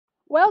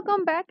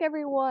Welcome back,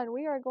 everyone.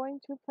 We are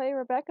going to play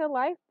Rebecca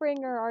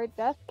Lifebringer, our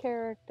death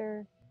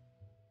character,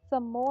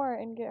 some more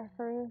and get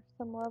her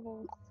some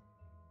levels.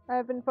 I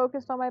have been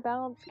focused on my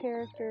balance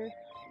character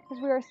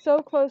because we are so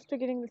close to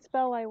getting the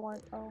spell I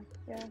want. Oh,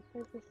 yeah,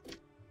 there's this.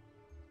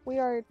 We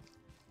are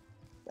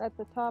at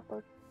the top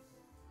of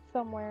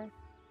somewhere.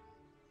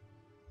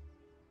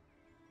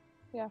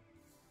 Yeah.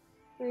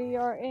 We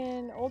are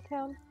in Old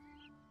Town.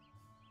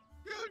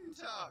 Guten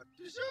Tag!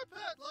 Does your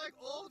pet like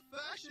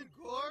old-fashioned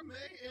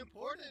gourmet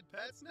imported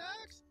pet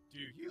snacks? Do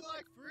you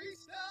like free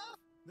stuff?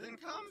 Then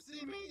come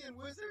see me in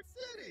Wizard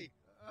City!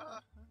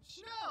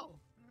 Schnell!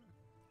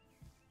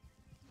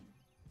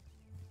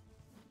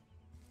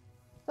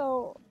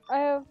 So, I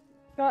have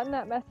gotten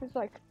that message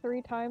like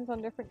 3 times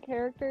on different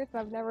characters,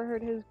 and I've never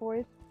heard his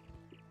voice.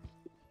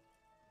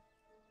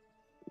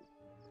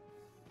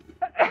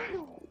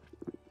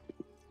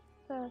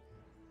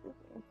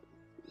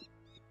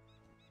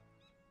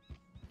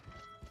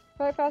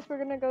 Right fast, we're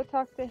gonna go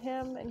talk to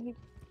him, and he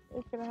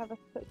is gonna have us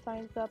put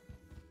signs up.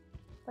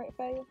 Right,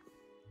 Faye?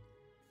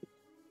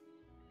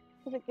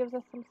 Because it gives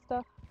us some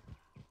stuff.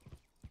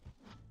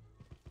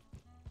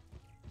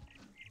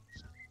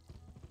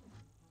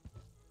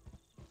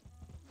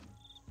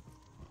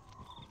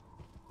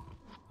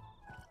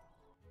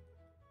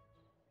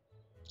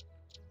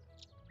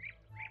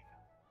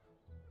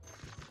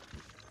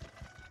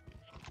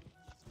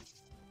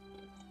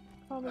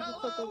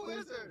 Hello,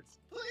 Wizards!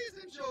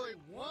 Please enjoy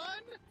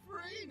one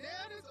free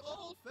Nana's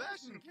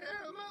Old-Fashioned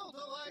Caramel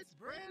Delights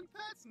brand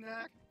pet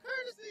snack,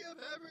 courtesy of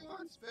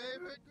everyone's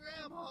favorite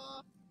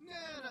grandma,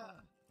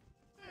 Nana!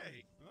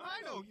 Hey,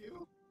 I know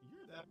you!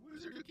 You're that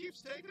wizard who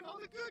keeps taking all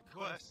the good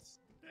quests!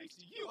 Thanks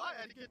to you, I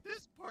had to get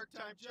this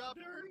part-time job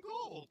to earn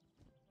gold!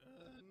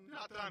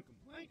 Not that I'm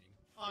complaining.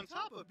 On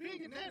top of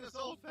being a Nana's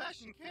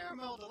Old-Fashioned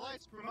Caramel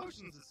Delights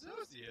Promotions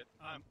Associate,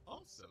 I'm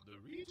also the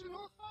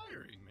Regional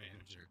Hiring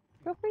Manager.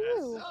 Good for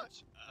you! As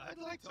such, I'd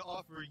like to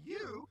offer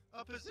you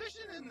a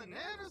position in the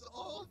Nana's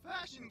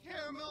Old-Fashioned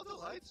Caramel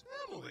Delights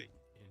family.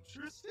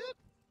 Interested?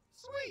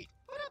 Sweet!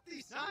 Put up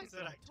these signs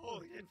that I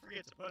totally didn't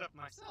forget to put up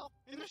myself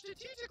in the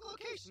strategic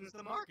locations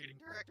the marketing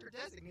director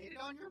designated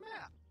on your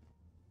map.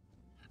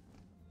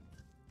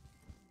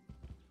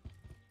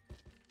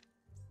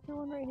 Is there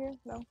one right here?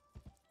 No.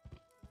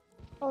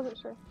 I wasn't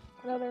sure.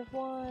 No, there's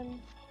one.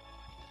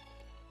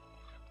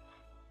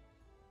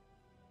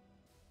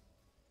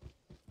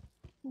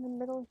 In the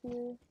middle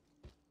here.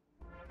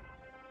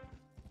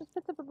 Just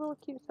puts up a little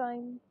cute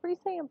sign. Free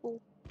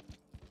sample.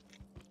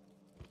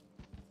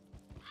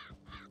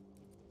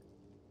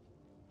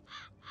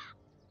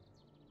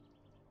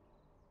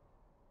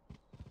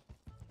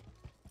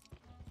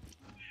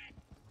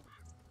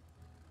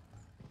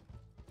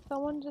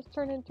 Someone just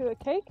turned into a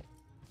cake?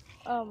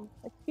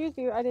 Excuse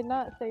you, I did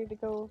not say to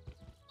go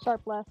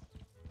sharp left.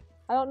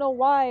 I don't know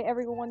why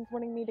everyone's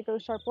wanting me to go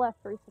sharp left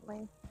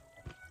recently.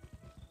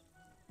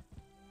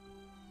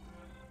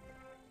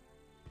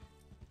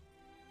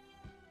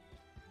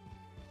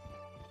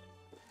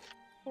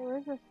 Hey,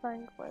 where's this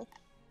sign quest?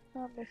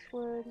 Not this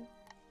wood.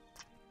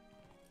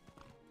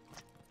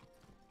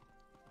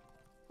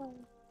 Oh.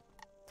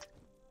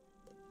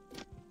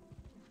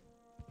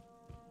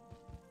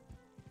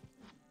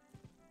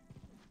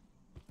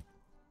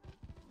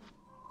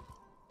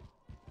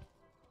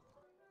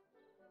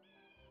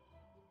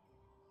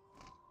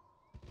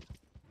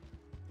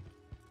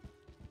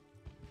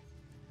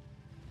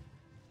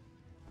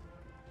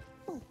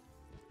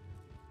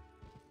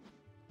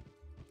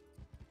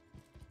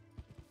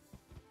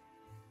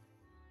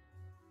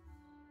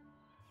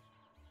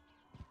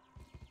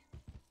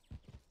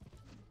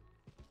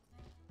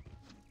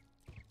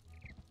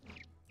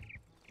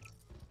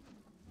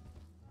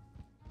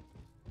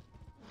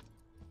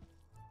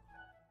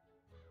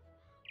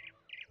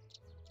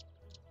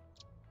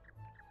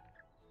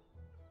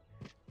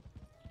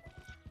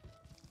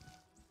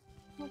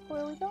 Look,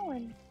 where are we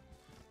going?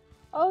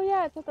 Oh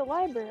yeah, it's at the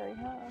library,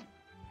 huh?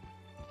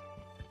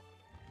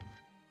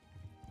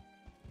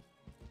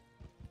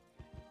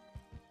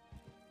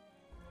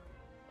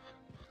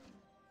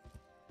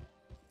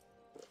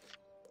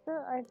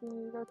 Sure, I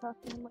can go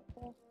talk to him like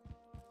that.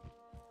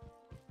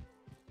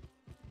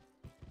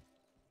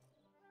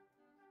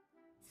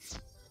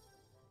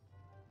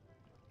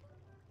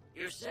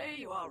 You say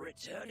you are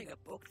returning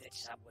a book that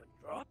someone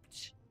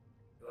dropped?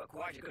 You are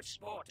quite a good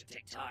sport to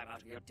take time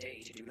out of your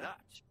day to do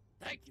that.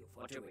 Thank you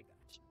for doing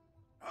that.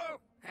 Oh,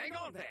 hang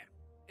on there.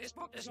 This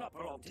book does not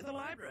belong to the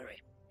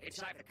library.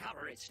 Inside the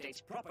cover it states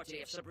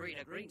property of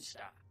Sabrina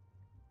Greenstar.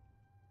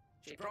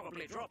 She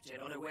probably dropped it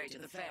on her way to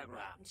the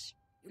fairgrounds.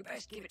 You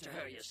best give it to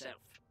her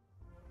yourself.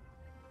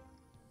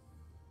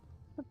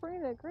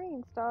 Sabrina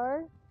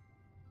Greenstar?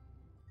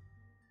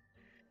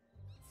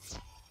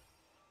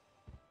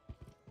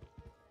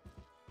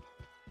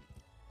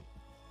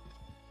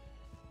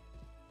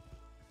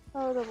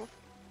 Oh, the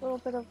little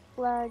bit of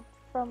flag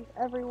from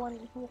everyone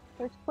here.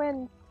 There's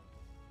twins.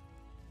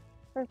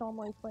 There's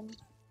normally twins.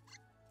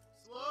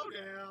 Slow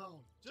down!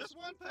 Just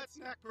one pet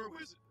snack per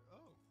wizard.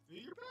 Oh,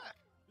 you're back.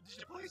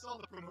 Did you place all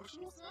the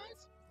promotional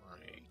signs?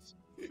 Great.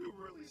 You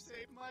really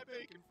saved my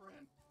bacon,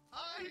 friend.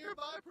 I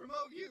hereby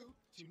promote you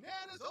to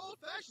Nana's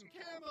Old-Fashioned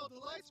Caramel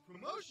Delights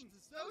Promotions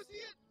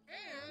Associate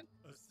and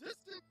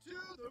Assistant to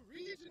the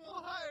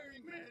Regional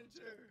Hiring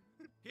Manager.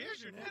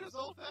 Here's your Nana's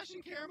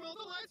Old-Fashioned Caramel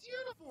Delights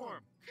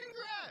uniform.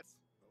 Congrats!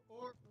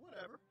 Or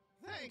whatever.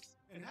 Thanks,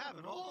 and have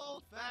an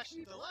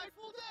old-fashioned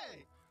delightful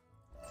day.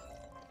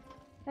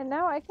 And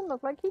now I can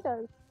look like he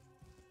does.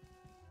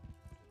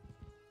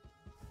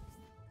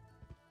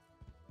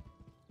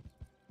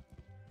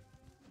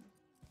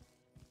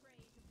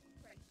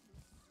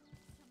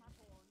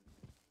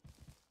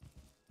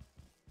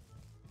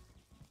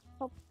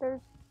 Oh, there's...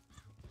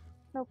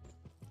 Nope.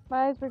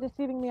 My eyes were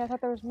deceiving me. I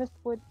thought there was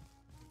mistwood.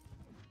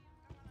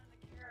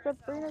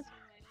 Sabrina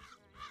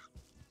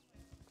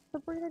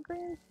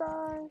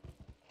Greenstar.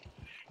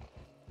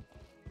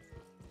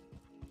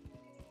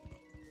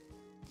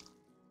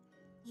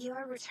 You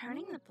are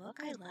returning the book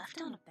I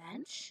left on a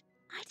bench?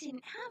 I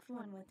didn't have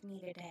one with me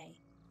today.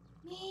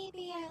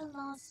 Maybe I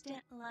lost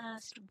it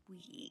last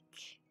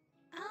week.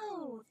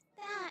 Oh,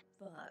 that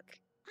book.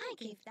 I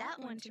gave that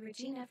one to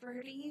Regina for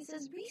her to use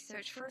as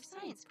research for a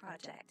science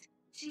project.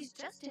 She's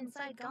just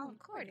inside Gollum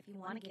Court if you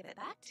want to give it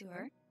back to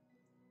her.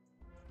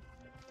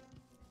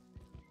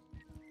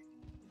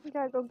 We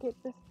gotta go get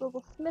this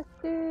little Smith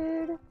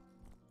dude. Did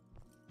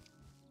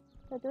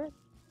I do it?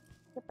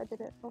 Yep, I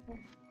did it. Okay.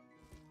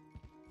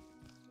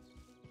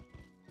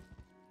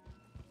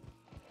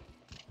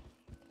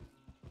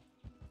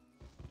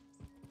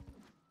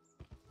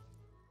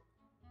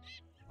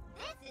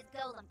 This is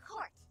Golem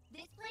Court.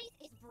 This place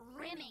is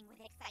brimming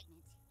with excitement.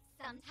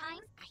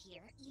 Sometimes I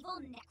hear evil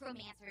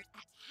necromancers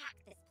attack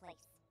this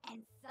place,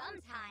 and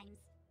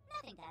sometimes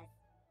nothing does.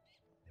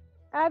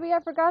 Abby, I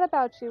forgot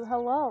about you.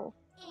 Hello.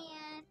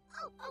 And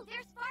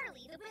there's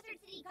Farley, the Wizard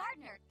City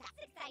gardener. That's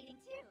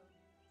exciting too.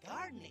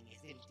 Gardening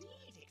is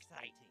indeed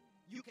exciting.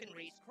 You can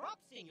raise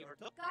crops in your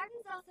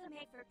Gardens also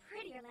make for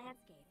prettier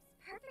landscapes,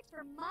 perfect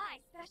for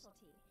my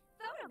specialty,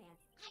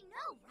 photomancy. I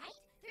know, right?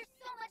 There's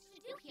so much to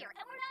do here,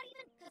 and we're not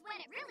even... Because when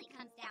it really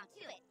comes down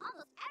to it,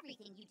 almost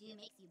everything you do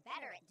makes you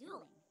better at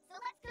dueling. So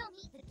let's go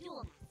meet the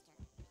duel master.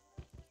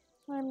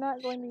 I'm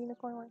not going to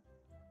Unicorn Way.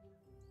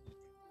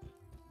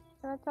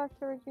 Can I talk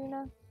to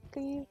Regina,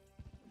 please?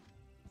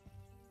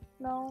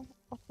 No?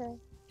 Okay.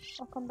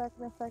 I'll come back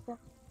in a second.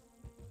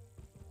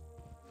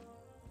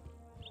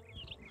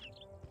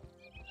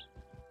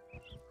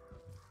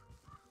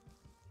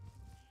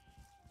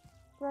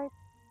 Right?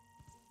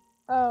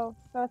 Oh,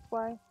 that's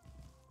why.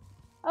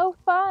 Oh,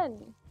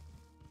 fun!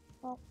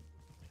 Well,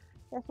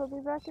 guess we'll be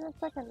back in a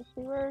second to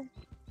see where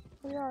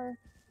we are.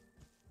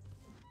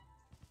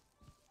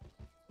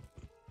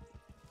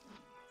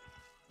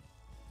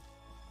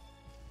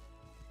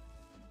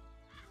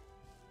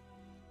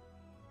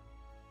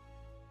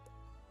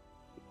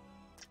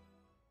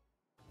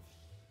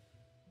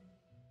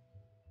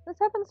 This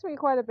happens to me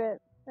quite a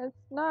bit. It's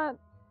not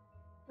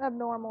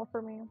abnormal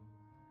for me.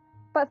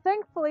 But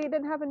thankfully it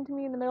didn't happen to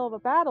me in the middle of a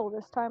battle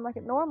this time like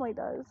it normally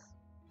does.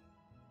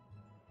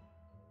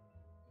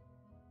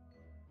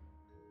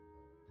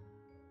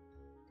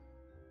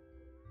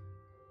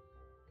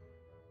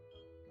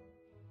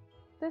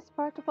 This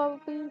part will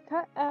probably be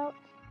cut out.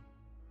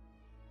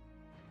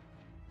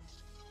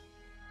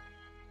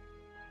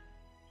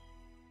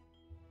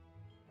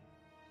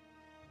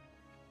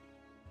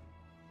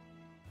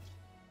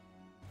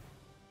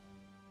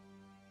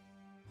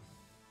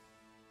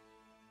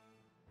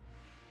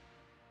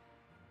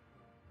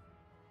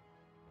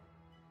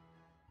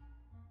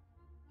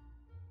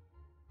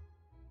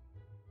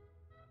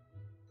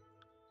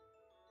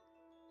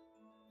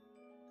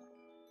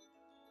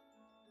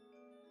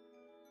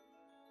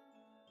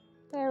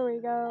 There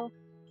we go.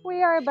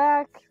 We are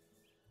back.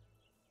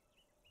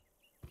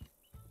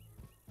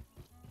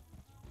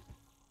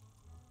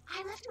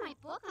 I left my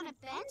book on a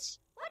bench?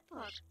 What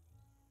book?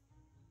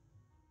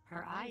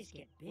 Her eyes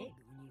get big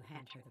when you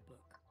hand her the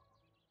book.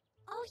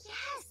 Oh,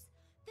 yes!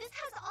 This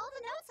has all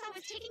the notes I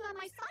was taking on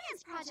my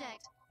science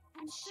project.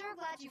 I'm sure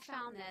glad you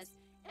found this.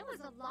 It was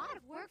a lot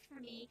of work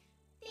for me.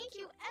 Thank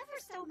you ever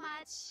so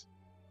much.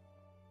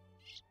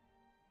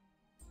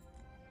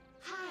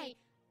 Hi,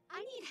 I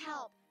need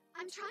help.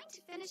 I'm trying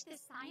to finish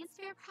this science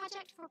fair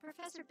project for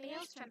Professor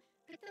Baelstrom,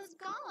 but those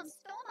golems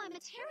stole my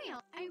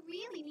material. I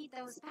really need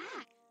those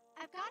back.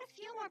 I've got a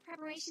few more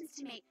preparations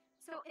to make,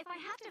 so if I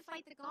have to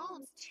fight the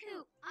golems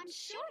too, I'm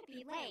sure to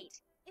be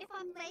late. If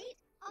I'm late,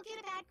 I'll get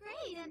a bad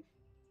grade and...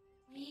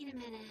 Wait a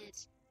minute.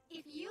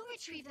 If you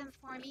retrieve them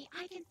for me,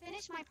 I can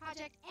finish my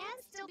project and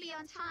still be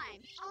on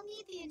time. I'll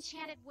need the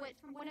enchanted wood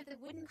from one of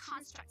the wooden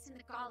constructs in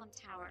the golem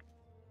tower.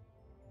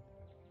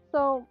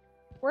 So,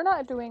 we're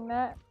not doing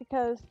that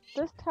because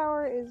this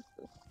tower is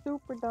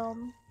super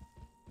dumb.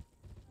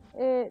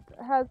 It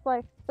has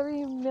like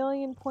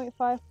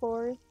 3,000,000.5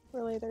 floors.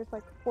 Really, there's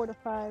like 4 to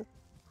 5.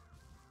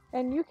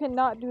 And you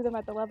cannot do them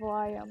at the level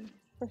I am,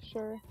 for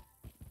sure.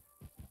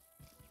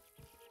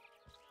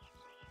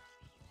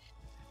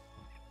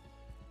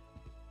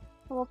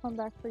 I will come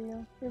back for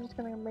you. You're just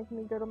gonna make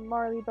me go to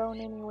Marleybone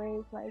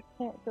anyways, and I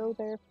can't go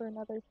there for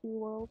another few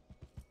worlds.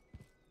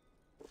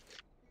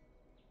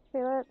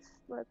 Okay,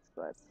 let's.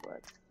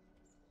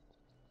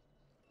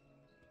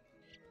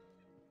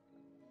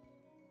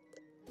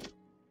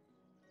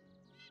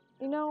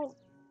 You know,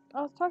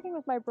 I was talking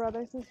with my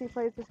brother since he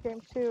plays this game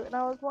too, and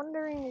I was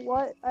wondering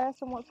I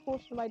asked him what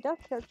school should my death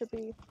character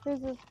be.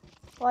 His is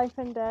life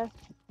and death.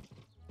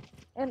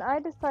 And I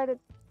decided,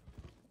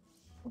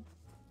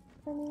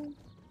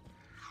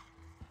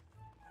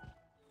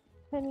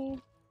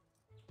 Penny,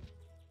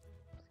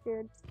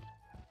 scared.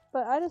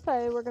 But I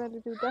decided we're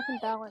gonna do death and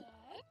balance.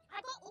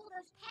 I got all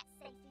those pets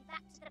safely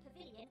back to the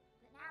pavilion,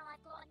 but now I've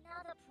got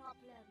another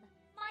problem.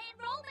 My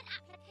enrollment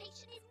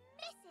application is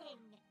missing.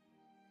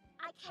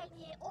 I came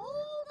here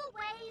all the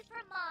way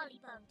from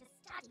Marleybone to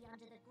study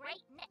under the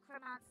great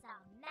necromancer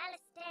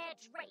Melistaire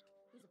Drake,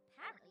 who's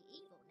apparently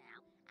evil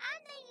now, and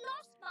they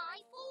lost my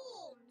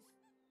forms.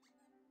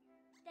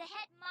 The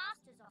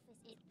headmaster's office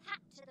is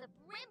packed to the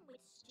brim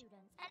with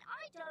students, and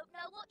I don't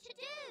know what to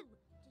do.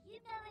 Do you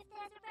know if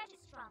there's a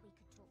registrar we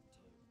could talk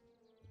to?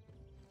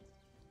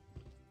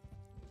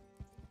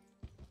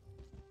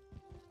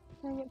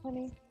 Dang it,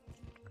 Penny.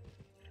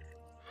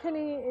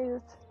 Penny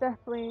is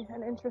definitely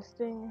an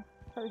interesting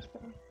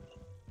person.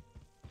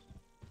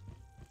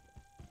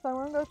 So I'm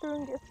gonna go through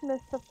and get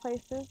Smiths of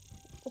places.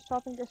 The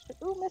shopping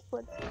district. Ooh,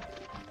 Mistwood.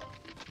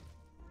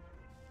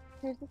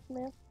 Here's the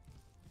Smith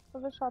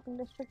of the shopping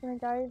district and a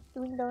guy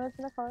doing donuts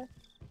in a car.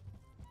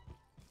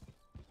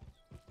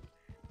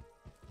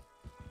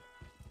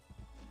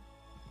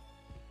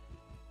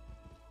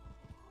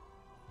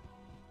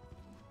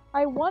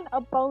 I want a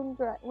bone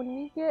dragon. When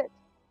we get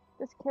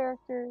this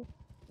character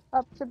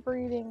up to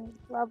breeding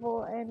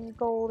level and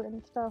gold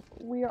and stuff,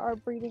 we are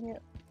breeding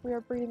it. We are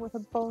breeding with a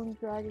bone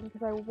dragon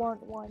because I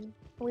want one.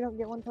 We don't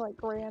get one till like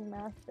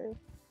Grandmaster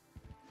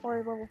or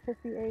level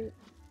 58.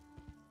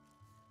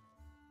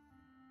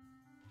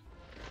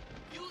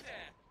 You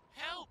there!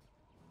 Help!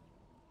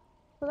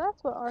 So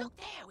that's what our. Look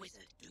there,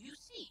 Wizard. Do you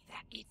see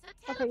that it's a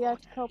teleporter? Okay, yeah,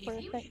 it's a teleporter.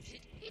 If you Thanks. use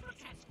it will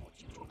transport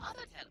you to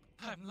other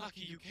teleporters. I'm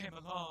lucky you came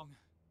along.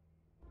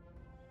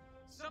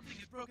 Something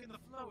has broken the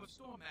flow of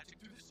storm magic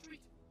through the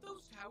street.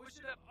 Those towers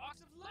should have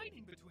arcs of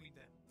lightning between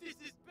them. This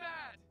is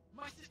bad!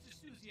 My sister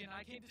Susie and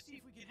I came to see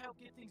if we could help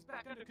get things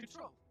back under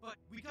control, but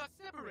we got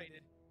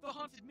separated. The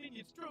haunted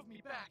minions drove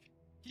me back.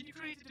 Can you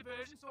create a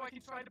diversion so I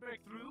can try to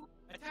break through?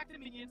 Attack the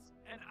minions,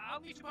 and I'll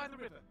meet you by the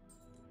river.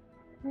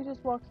 He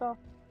just walks off.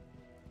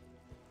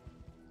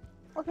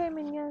 Okay,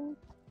 minions.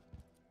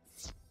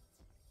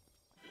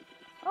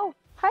 Oh,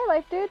 hi,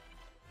 Life Dude.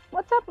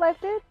 What's up, Life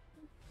Dude?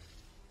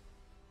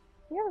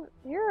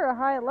 You're a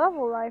high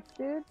level, Life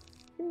Dude.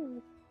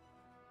 Jeez.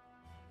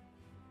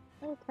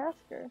 Oh,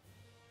 Tasker.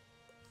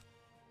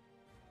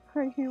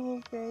 Are you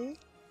okay?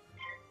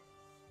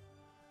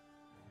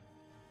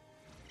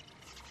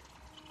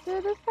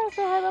 Dude, this guy's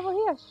so high level,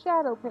 he has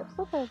shadow pips.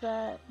 Look at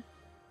that.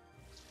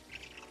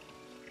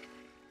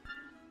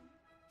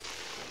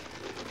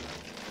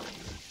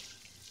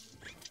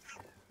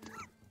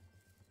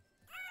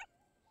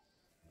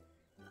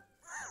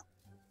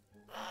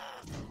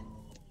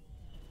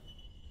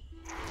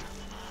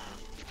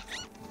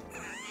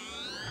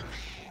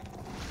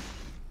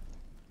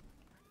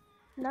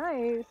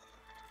 Nice.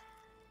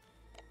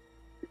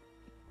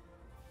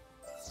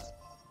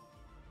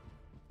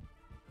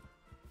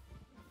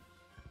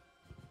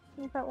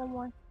 You've got one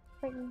more.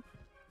 Fight me.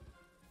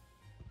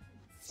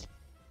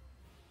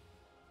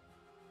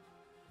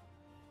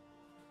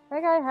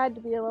 That guy had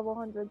to be a level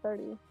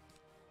 130.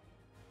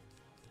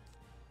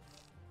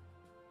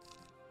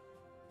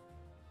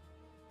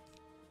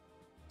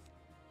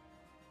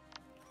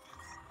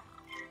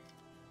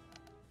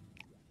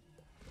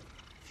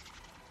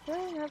 Do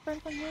I even have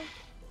friends on here?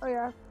 Oh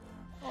yeah,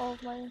 all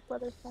of my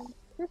brother's friends.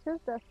 Here's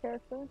his death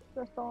character,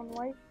 dressed all in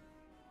white.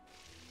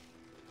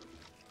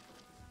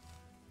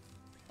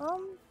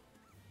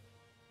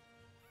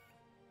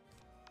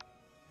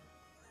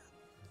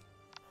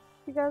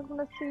 You guys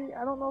wanna see,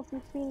 I don't know if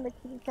you've seen the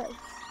kitty cat,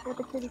 what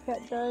the kitty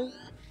cat does.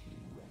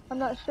 I'm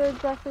not sure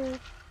exactly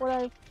what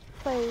I've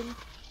played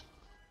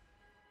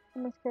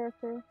in this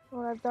character,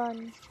 what I've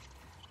done.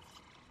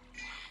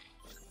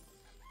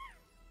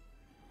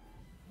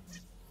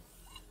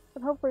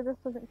 But hopefully this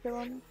doesn't kill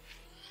him.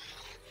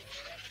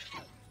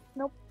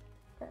 Nope.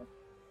 Okay.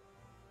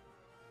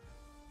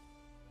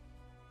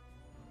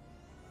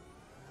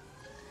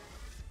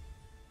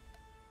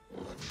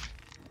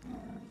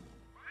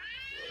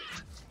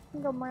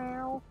 Go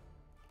meow.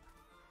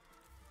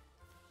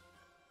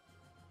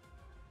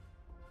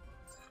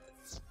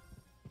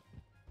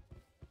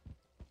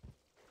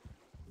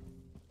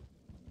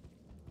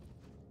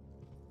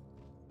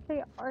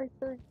 Hey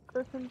Arthur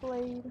Griffin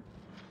Blade.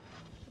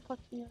 I'll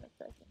talk to you in a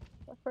second.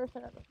 But first I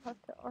gotta talk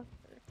to Arthur.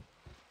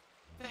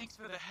 Thanks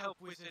for the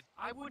help, Wizard.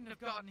 I wouldn't have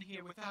gotten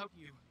here without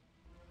you.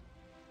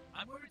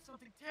 I'm worried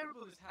something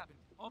terrible has happened.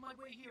 On my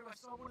way here, I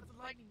saw one of the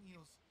lightning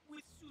eels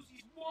with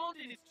Susie's wand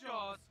in its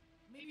jaws.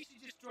 Maybe she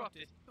just dropped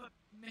it, but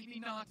maybe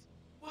not.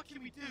 What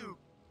can we do?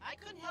 I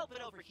couldn't help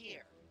it over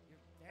here. You're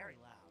very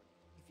loud.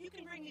 If you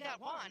can bring me that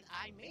wand,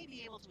 I may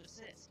be able to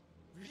assist.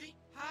 Really?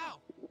 How?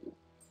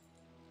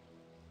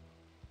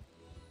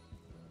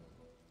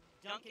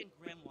 Duncan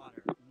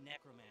Grimwater,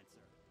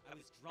 necromancer. I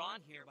was drawn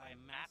here by a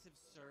massive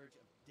surge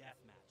of death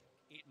magic.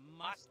 It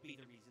must be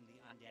the reason the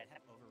undead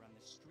have overrun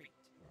the street.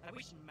 I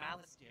wish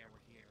Malastare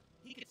were here.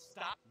 He could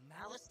stop.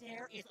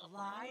 Malastare is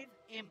alive?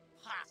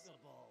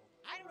 Impossible.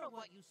 I don't know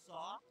what you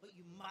saw, but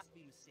you must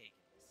be mistaken.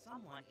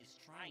 Someone is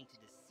trying to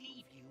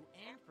deceive you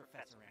and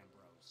Professor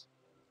Ambrose.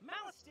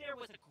 Malastare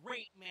was a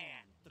great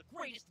man, the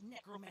greatest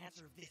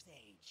necromancer of this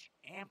age.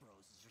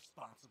 Ambrose is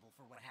responsible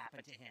for what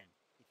happened to him.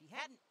 If he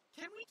hadn't...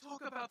 Can we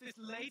talk about this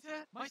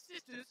later? My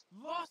sister's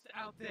lost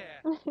out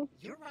there.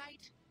 You're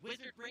right.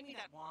 Wizard, bring me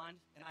that wand,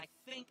 and I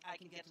think I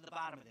can get to the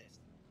bottom of this.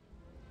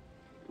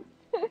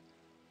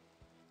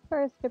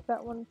 Sorry, I skipped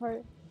that one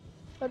part.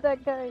 But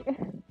that guy...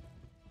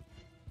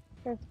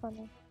 That's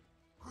funny.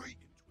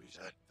 Greetings,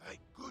 Wizard. Thank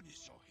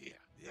goodness you're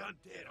here. The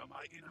undead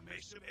are making a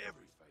mess of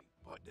everything,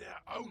 but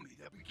they're only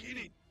the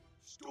beginning.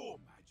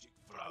 Storm magic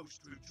flows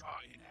through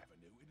Triton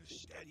Avenue in a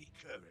steady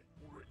current,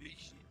 or at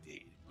least it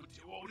did,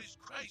 until all this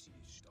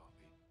craziness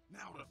started.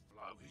 Now the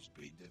flow has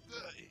been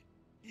diverted.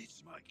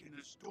 It's making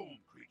the storm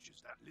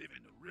creatures that live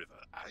in the river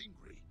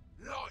angry.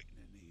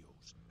 Lightning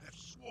eels have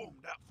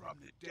swarmed up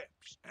from the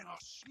depths and are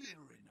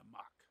slithering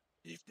amok.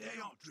 If they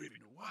aren't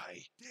driven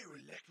away, their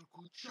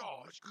electrical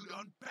charge could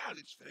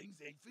unbalance things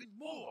even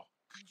more.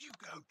 Could you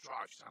go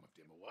drive some of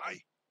them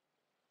away?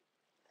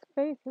 His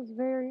face is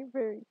very,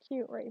 very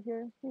cute right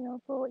here. You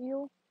know, the little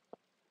eel.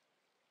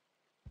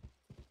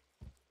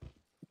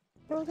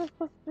 What was I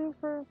supposed to do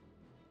for...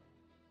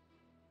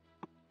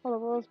 Hold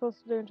on, what was I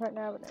supposed to do in Triton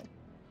Avenue?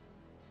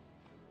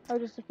 Oh,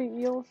 just defeat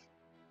eels?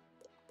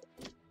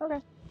 Okay.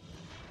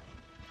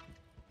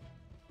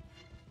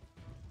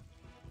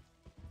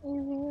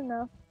 Easy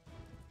enough.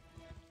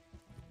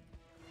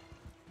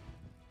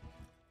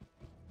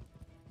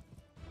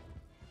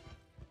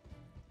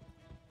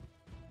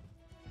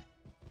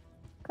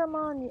 Come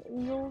on, you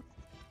eels.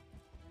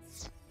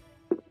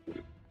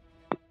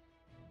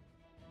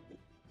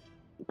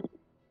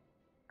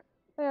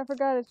 Oh, yeah, I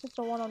forgot it's just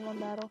a one-on-one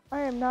battle.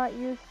 I am not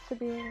used to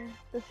being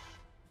this...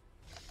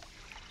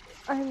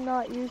 I am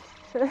not used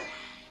to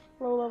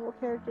low-level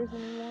characters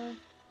anymore.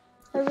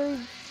 I really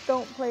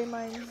don't play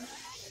mine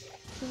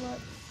too much.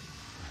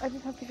 I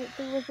just have to get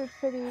through Wizard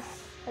City.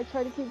 I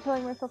try to keep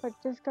telling myself I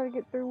just gotta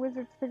get through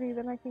Wizard City,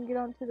 then I can get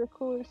onto the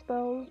cooler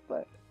spells,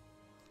 but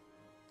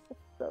it's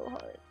so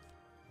hard.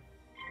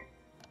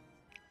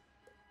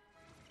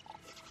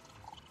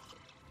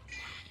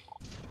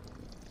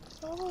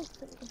 Oh, let's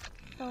see.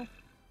 Oh,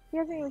 he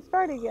hasn't even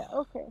started yet.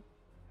 Okay.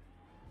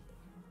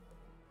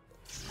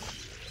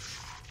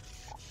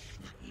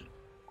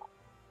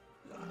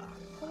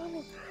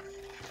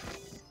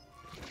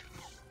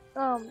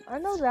 I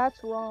know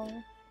that's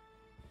wrong.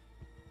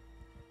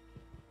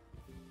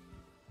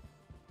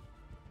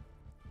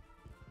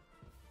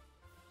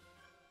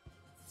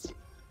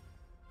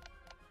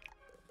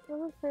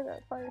 Let's say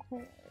that fire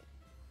tank.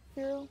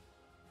 0.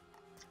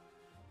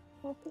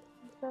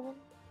 7.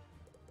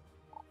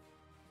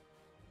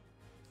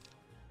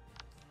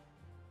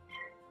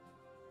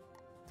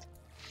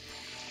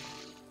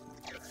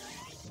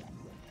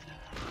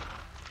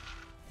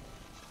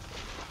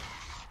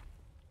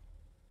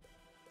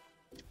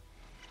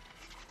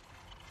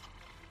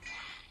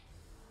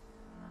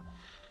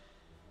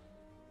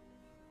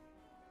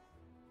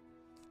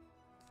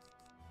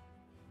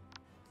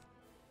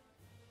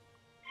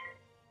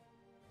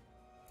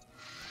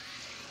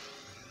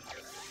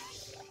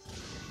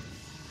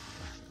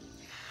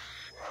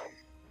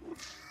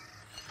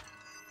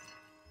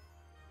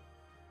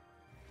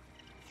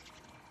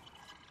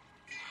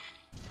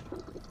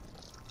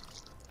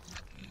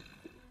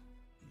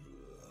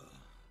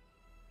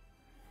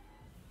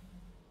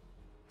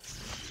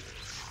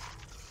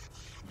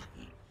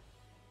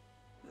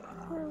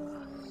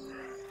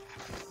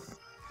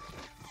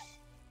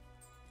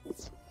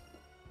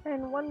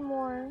 And one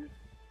more.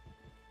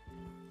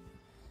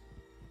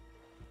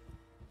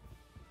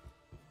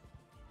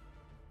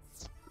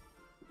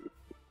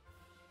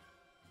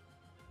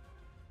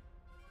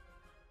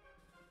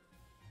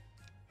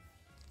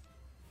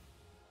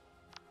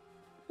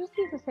 Just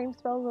use the same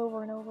spells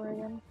over and over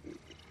again.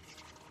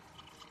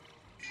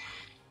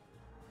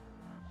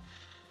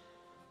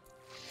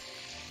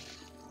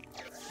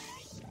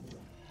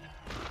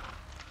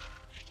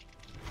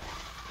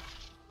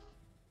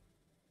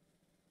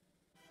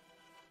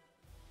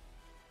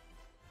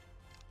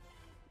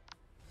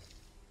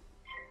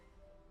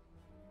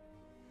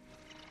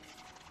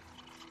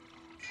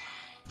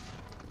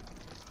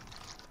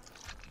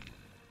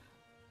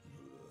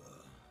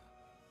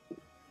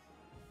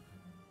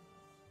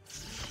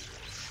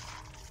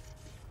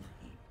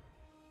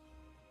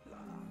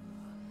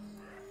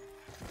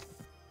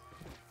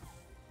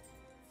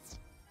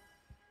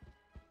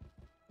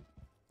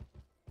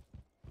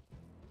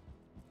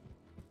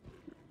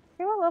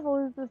 Okay, what level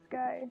is this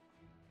guy?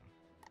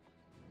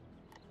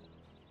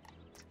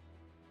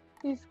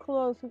 He's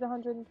close, he's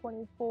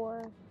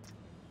 124.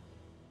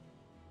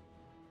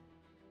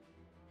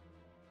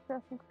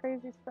 Got some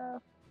crazy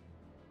stuff.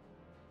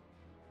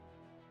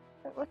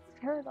 Wait, what's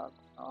the Pterodon?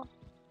 Oh,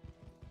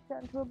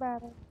 got into a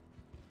battle.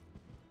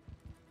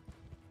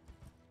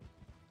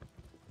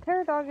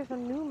 Pterodon is a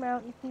new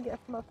mount you can get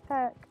from a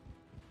pet.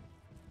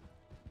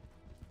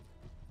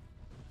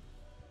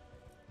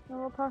 And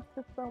we'll talk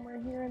to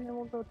somewhere here, and then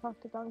we'll go talk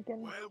to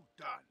Duncan. Well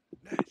done.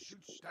 That should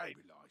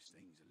stabilise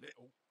things a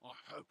little. I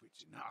hope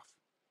it's enough.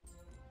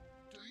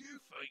 Do you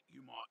think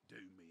you might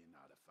do me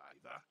another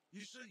favour?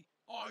 You see,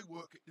 I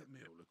work at the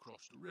mill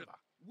across the river.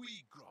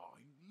 We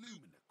grind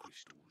lumina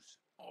crystals.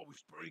 I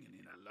was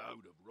bringing in a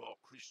load of raw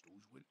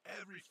crystals when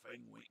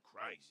everything went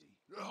crazy.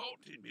 The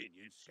haunted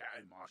minions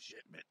scattered my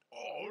shipment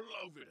all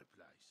over the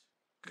place.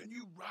 Can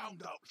you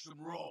round up some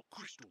raw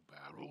crystal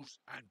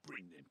barrels and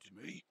bring them to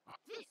me?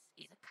 This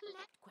is a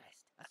collect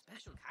quest, a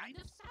special kind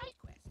of side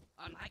quest.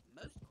 Unlike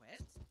most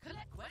quests,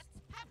 collect quests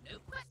have no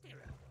quest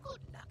hero. Good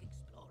luck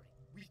exploring.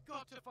 We've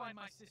got to find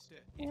my sister.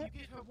 If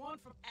you get her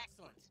wand from...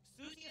 Excellent.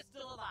 Susie is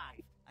still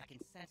alive. I can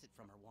sense it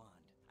from her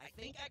wand. I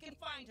think I can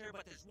find her,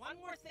 but there's one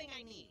more thing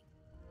I need.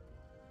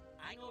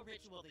 I know a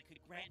ritual that could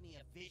grant me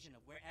a vision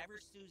of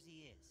wherever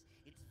Susie is.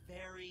 It's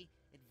very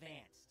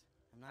advanced.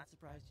 I'm not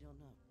surprised you'll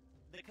know.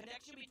 The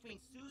connection between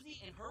Susie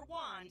and her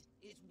wand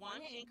is one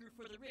anchor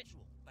for the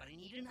ritual, but I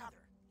need another,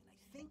 and I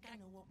think I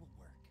know what will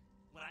work.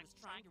 When I was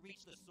trying to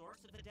reach the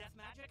source of the death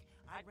magic,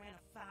 I ran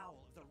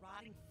afoul of the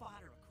rotting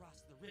fodder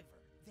across the river.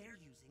 They're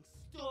using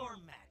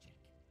storm magic.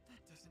 That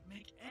doesn't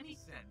make any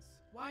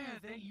sense. Why are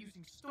they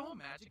using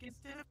storm magic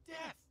instead of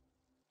death?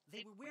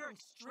 They were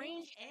wearing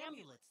strange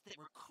amulets that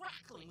were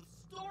crackling with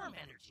storm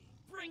energy.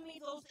 Bring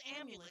me those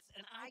amulets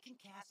and I can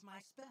cast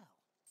my spell.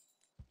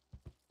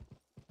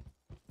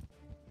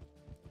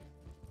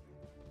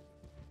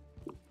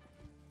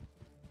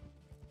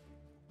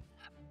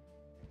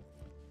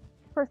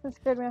 Person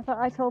scared me. I thought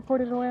I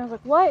teleported away. I was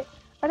like, what?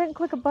 I didn't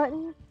click a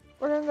button.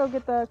 We're gonna go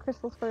get the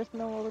crystals first, and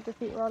then we'll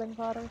defeat rotting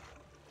fodder.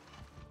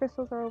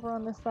 Crystals are over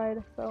on this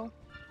side, so.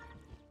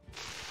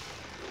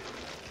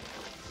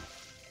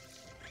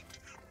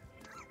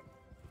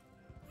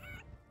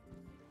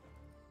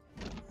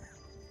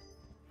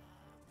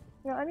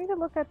 Yeah, I need to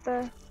look at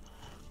the.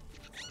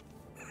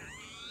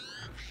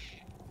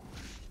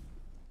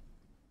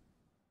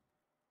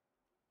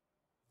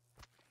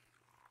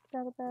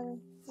 Got a battery.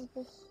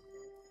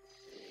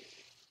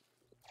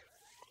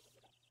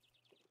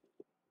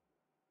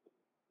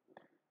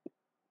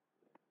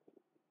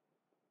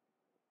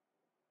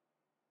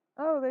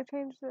 Oh, they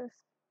changed this.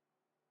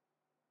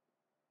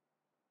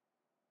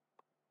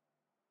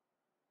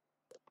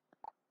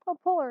 Oh,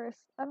 Polaris.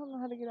 I don't know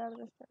how to get out of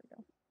this. There we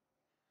go.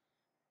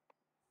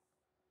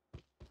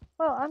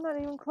 Well, I'm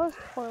not even close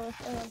to Polaris.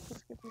 Oh, I'm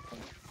just get these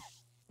things.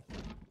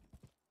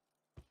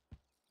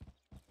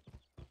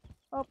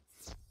 Oh,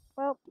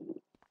 well,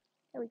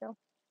 there we go.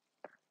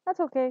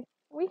 That's okay.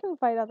 We can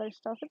fight other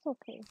stuff. It's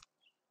okay.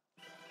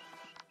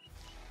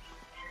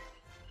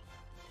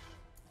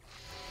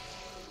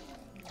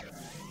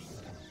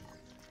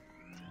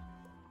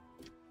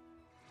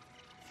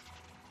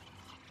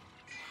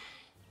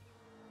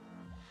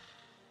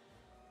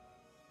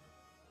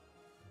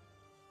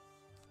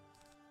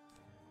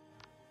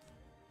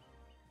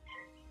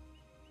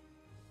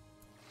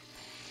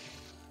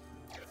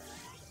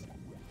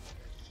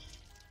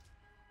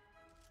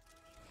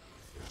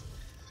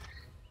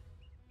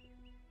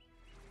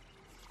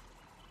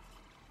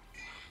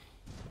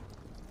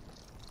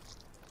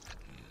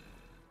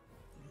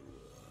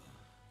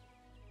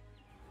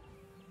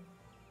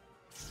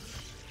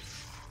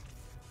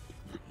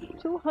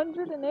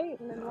 $208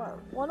 and then what?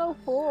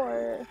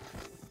 104.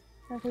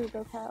 That's who we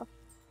both have.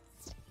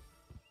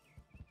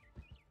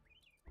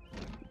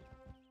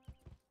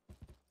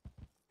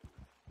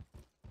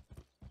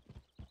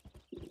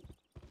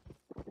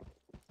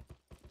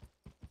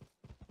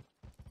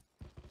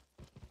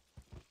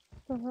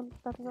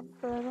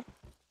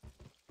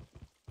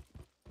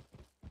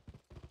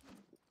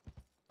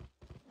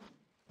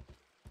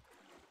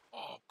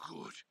 Oh,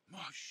 good. My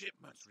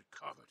shipment's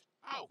recovered.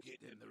 I'll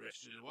get them the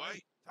rest of the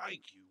way.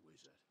 Thank you,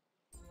 Wizard.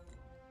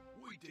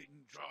 We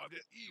didn't drive the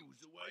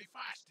eels away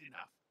fast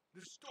enough.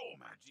 The storm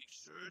magic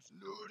surge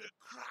lured a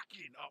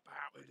kraken up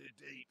out of the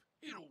deep.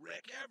 It'll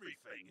wreck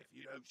everything if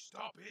you don't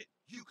stop it.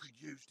 You could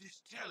use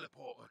this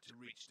teleporter to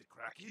reach the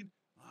kraken.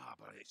 Ah,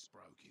 but it's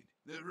broken.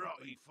 The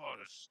rotting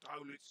fodder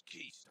stole its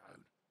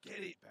keystone. Get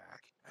it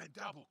back, and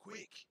double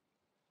quick.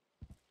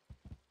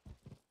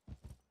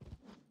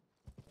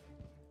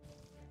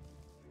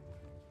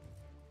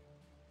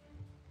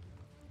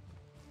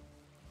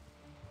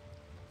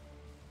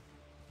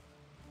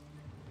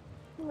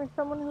 There's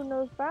someone who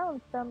knows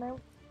balance down there,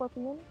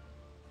 Scorpion.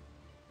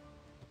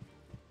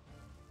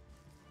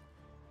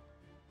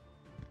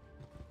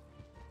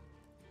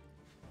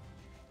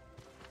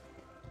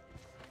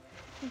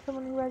 And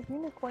someone who has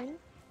unicorns.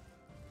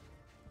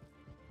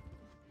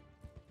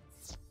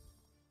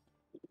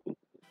 Oh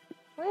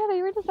yeah,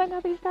 they redesigned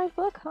how these guys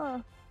look, huh?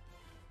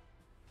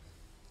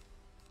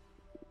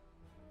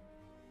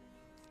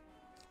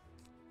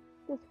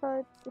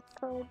 Discard,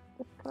 discard,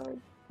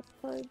 discard,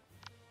 discard.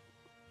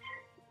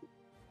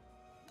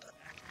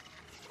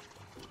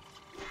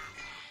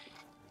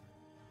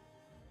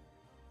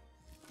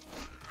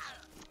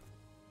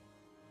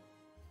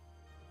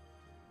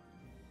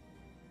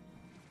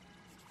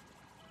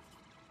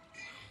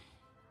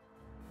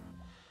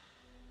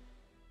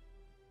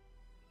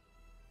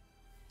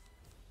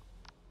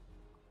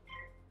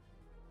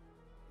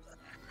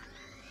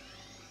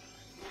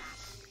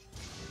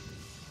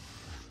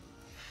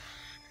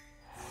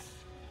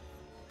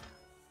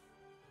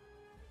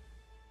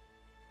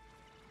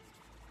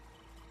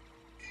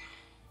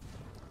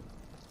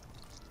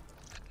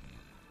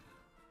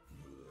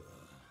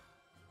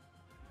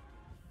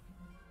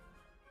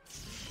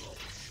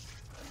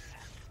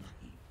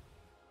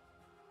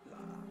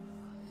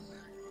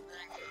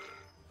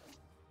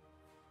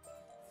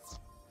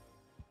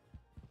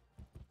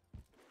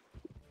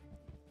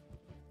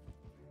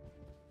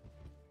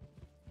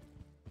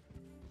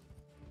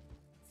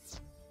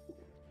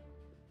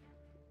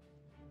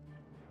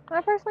 I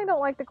personally don't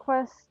like the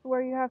quests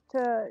where you have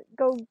to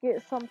go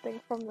get something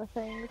from the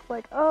thing. It's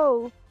like,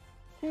 oh,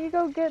 can you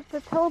go get the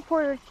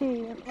teleporter key?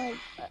 And like,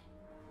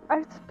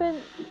 I've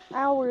spent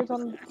hours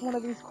on one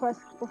of these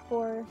quests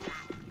before.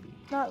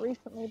 Not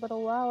recently, but a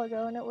while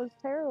ago, and it was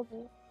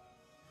terrible.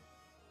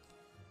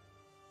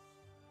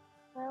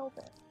 Well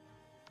then.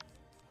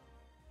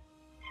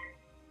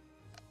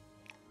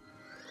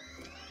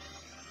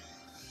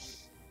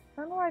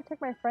 I don't know why I took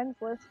my friends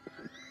list.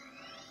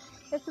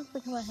 It's just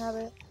become a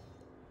habit.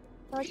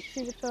 I like to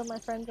see which of my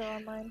friends are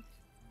online.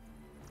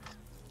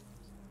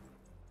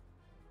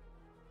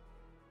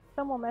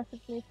 Some will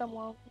message me, some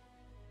won't.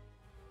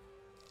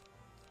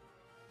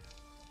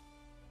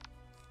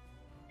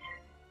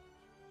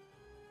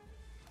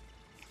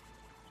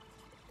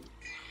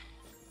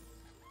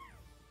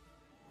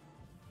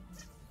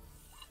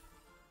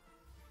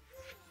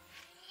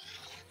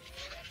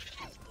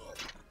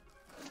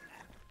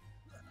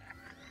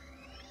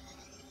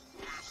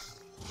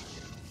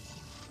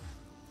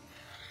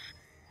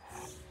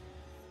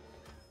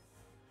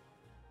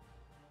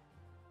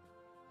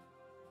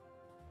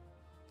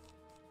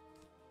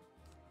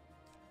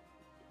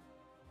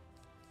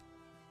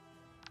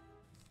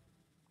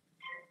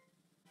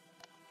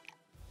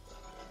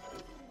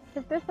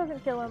 If this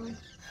doesn't kill him...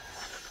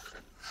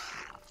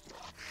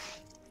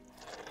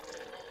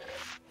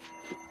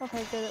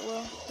 Okay, good, it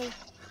will. 'Cause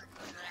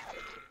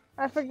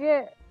I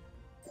forget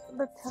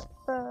the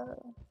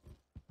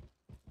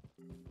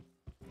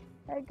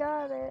I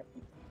got it.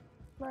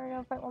 Now I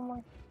gotta fight one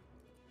more.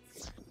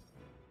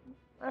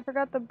 I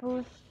forgot the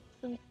boosts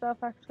and stuff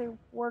actually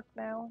work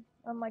now,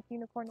 unlike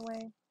Unicorn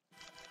Way.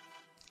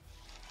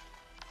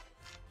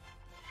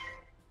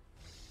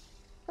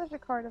 Treasure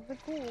card of the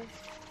ghouls.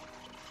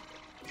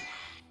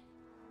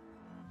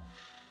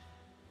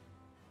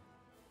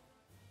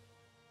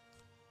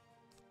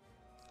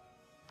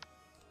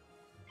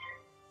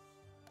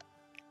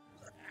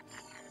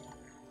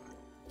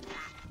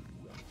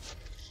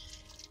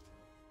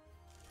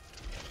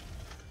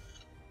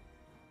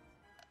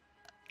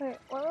 Wait,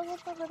 what was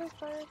the other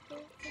fire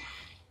thing?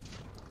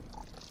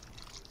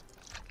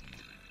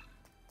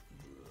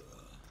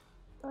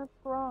 That's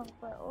wrong,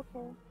 but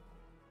okay.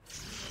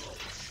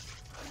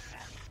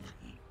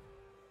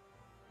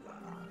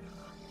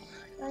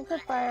 I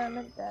said fire, I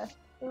meant death.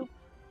 Oops.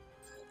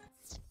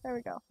 There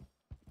we go.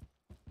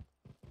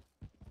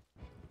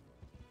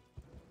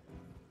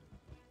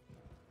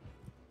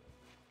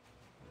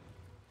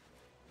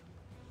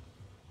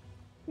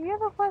 Do you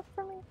have a quest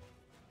for me?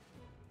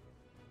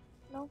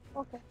 No?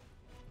 Okay.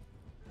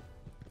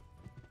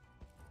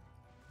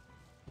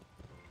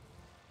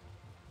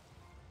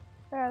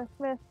 Yeah,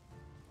 Smith.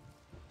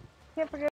 Can't forget